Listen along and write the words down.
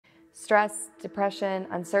Stress, depression,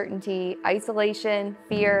 uncertainty, isolation,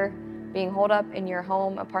 fear, being holed up in your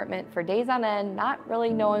home apartment for days on end, not really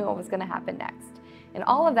knowing what was going to happen next. And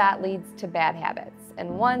all of that leads to bad habits,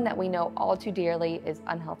 and one that we know all too dearly is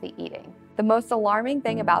unhealthy eating. The most alarming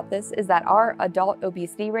thing about this is that our adult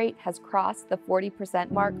obesity rate has crossed the 40%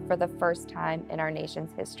 mark for the first time in our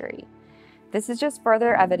nation's history. This is just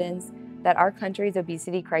further evidence that our country's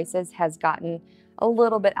obesity crisis has gotten a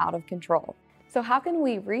little bit out of control. So how can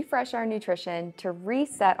we refresh our nutrition to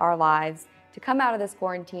reset our lives to come out of this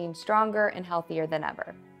quarantine stronger and healthier than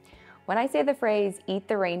ever? When I say the phrase, eat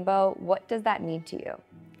the rainbow, what does that mean to you?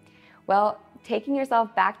 Well, taking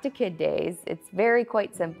yourself back to kid days, it's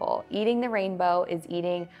quite simple. Eating the rainbow is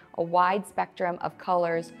eating a wide spectrum of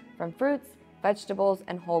colors from fruits, vegetables,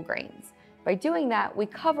 and whole grains. By doing that, we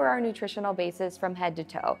cover our nutritional bases from head to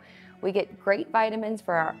toe. We get great vitamins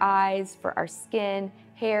for our eyes, for our skin,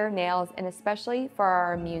 hair, nails, and especially for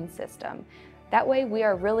our immune system. That way we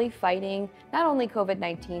are really fighting not only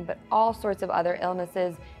COVID-19, but all sorts of other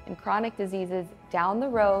illnesses and chronic diseases down the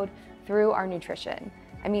road through our nutrition.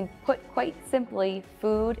 I mean, put quite simply,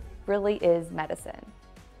 food really is medicine.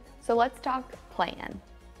 So let's talk plan.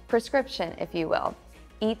 Prescription, if you will.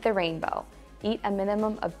 Eat the rainbow. Eat a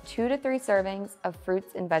minimum of 2 to 3 servings of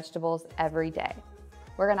fruits and vegetables every day.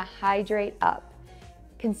 We're gonna hydrate up.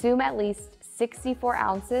 Consume at least 64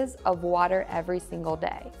 ounces of water every single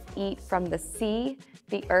day. Eat from the sea,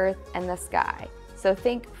 the earth, and the sky. So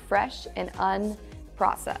think fresh and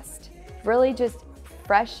unprocessed. Really just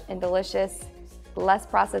fresh and delicious, less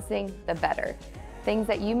processing, the better. Things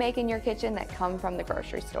that you make in your kitchen that come from the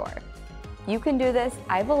grocery store. You can do this,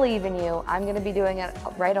 I believe in you. I'm gonna be doing it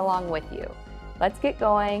right along with you. Let's get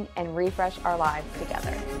going and refresh our lives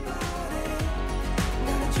together.